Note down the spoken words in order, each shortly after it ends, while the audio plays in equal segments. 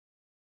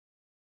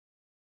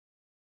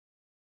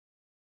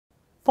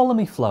Follow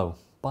Me Flo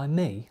by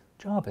me,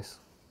 Jarvis.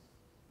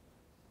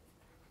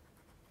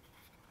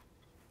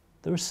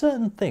 There are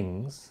certain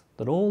things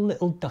that all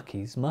little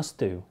duckies must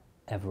do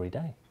every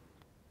day.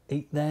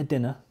 Eat their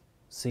dinner,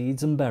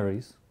 seeds and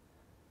berries,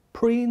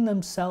 preen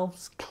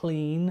themselves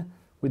clean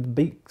with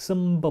beaks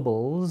and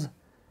bubbles,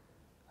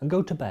 and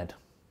go to bed,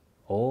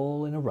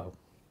 all in a row.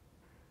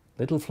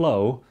 Little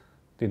Flo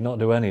did not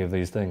do any of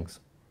these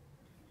things.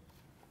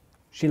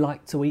 She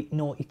liked to eat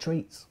naughty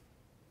treats.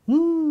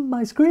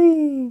 Ice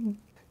cream!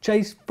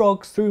 Chase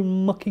frogs through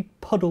mucky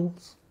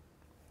puddles.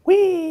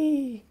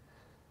 Whee!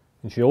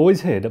 And she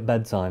always hid at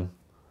bedtime.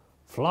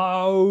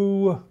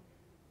 Flo!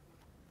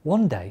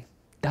 One day,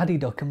 Daddy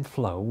Duck and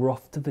Flo were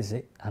off to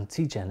visit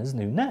Auntie Jenna's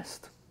new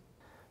nest.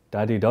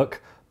 Daddy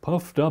Duck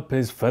puffed up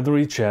his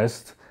feathery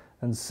chest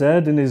and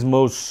said in his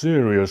most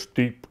serious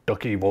deep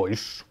ducky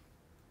voice,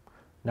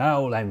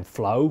 "Now then,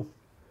 Flo,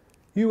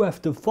 you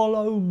have to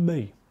follow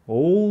me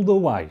all the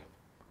way.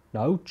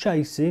 No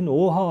chasing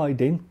or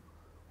hiding,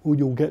 or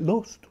you'll get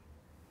lost."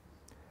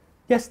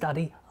 "Yes,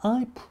 Daddy,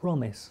 I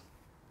promise,"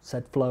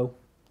 said Flo.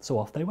 So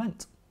off they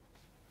went.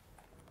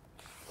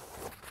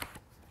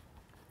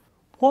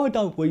 "Why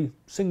don't we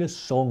sing a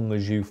song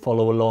as you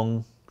follow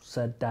along?"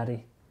 said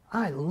Daddy.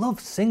 "I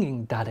love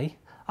singing, Daddy.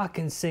 I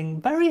can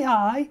sing very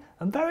high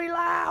and very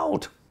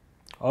loud."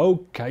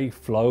 "OK,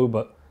 Flo,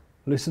 but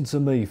listen to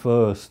me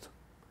first.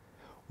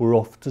 We're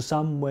off to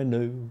somewhere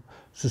new,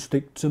 so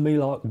stick to me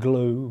like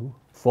glue.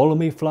 Follow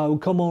me, Flo,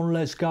 come on,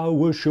 let's go,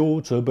 we're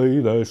sure to be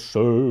there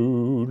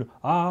soon.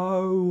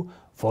 Oh,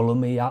 follow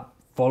me up,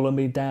 follow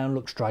me down,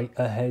 look straight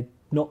ahead,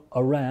 not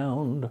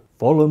around.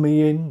 Follow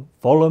me in,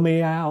 follow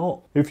me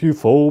out. If you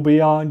fall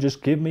behind,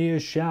 just give me a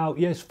shout.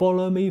 Yes,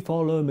 follow me,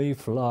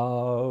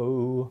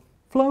 Flo."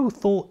 Flo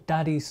thought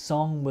Daddy's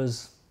song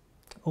was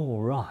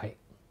all right,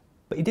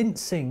 but he didn't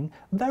sing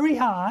very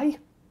high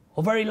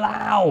or very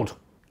loud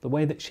the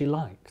way that she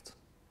liked.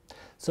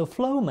 So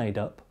Flo made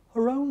up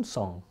her own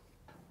song.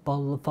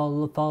 "Follow,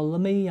 follow, follow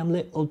me, I'm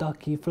little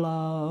ducky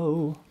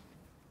Flo.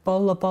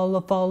 Follow,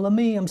 follow, follow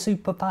me, I'm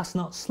super fast,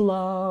 not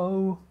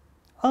slow.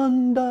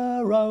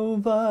 Under,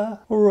 over,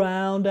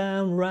 round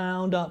and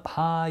round, up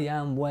high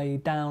and way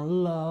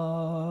down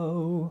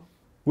low.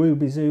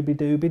 Wooby zooby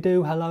dooby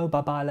doo, hello,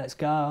 bye bye, let's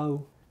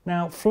go."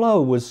 Now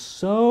Flo was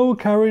so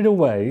carried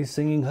away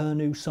singing her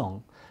new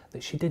song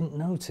that she didn't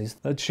notice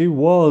that she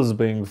was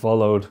being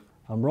followed,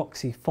 and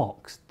Roxy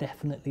Fox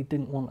definitely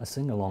didn't want to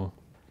sing along.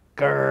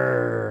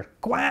 Grrr,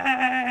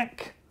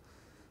 quack!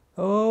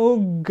 Oh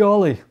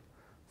golly,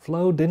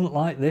 Flo didn't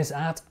like this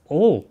at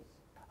all.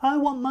 "I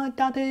want my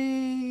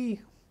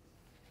daddy!"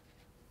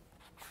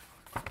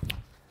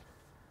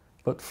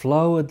 But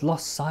Flo had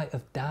lost sight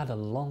of Dad a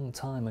long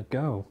time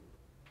ago.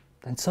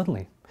 Then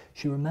suddenly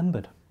she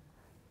remembered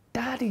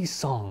Daddy's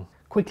song.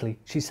 Quickly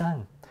she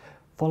sang,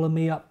 "Follow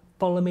me up,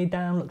 follow me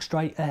down, look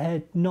straight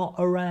ahead, not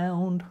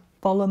around.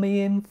 Follow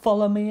me in,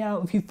 follow me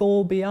out, if you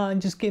fall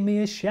behind, just give me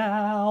a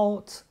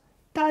shout.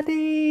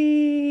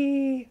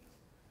 Daddy!"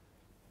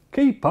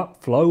 "Keep up,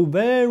 Flo,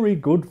 very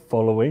good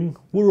following.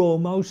 We're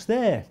almost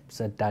there,"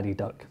 said Daddy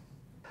Duck.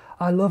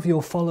 "I love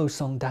your follow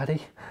song,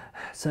 Daddy,"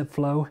 said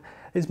Flo.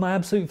 "It's my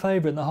absolute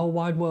favourite in the whole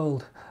wide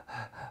world."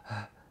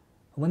 And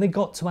when they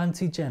got to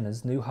Auntie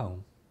Jenna's new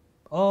home,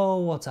 oh,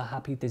 what a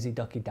happy dizzy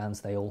ducky dance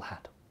they all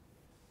had.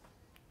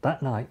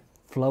 That night,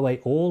 Flo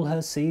ate all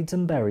her seeds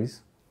and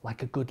berries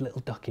like a good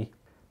little ducky,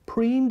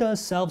 preened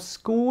herself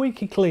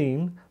squeaky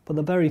clean for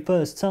the very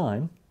first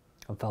time,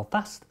 and fell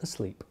fast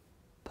asleep,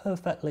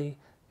 perfectly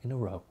in a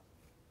row.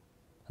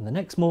 And the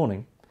next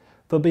morning,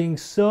 for being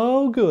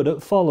so good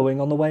at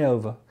following on the way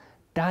over,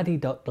 Daddy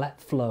Duck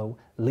let Flo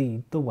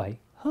lead the way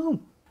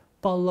home.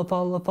 "Follow,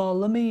 follow,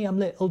 follow me, I'm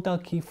little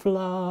ducky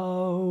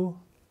Flo.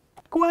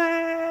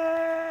 Quack!"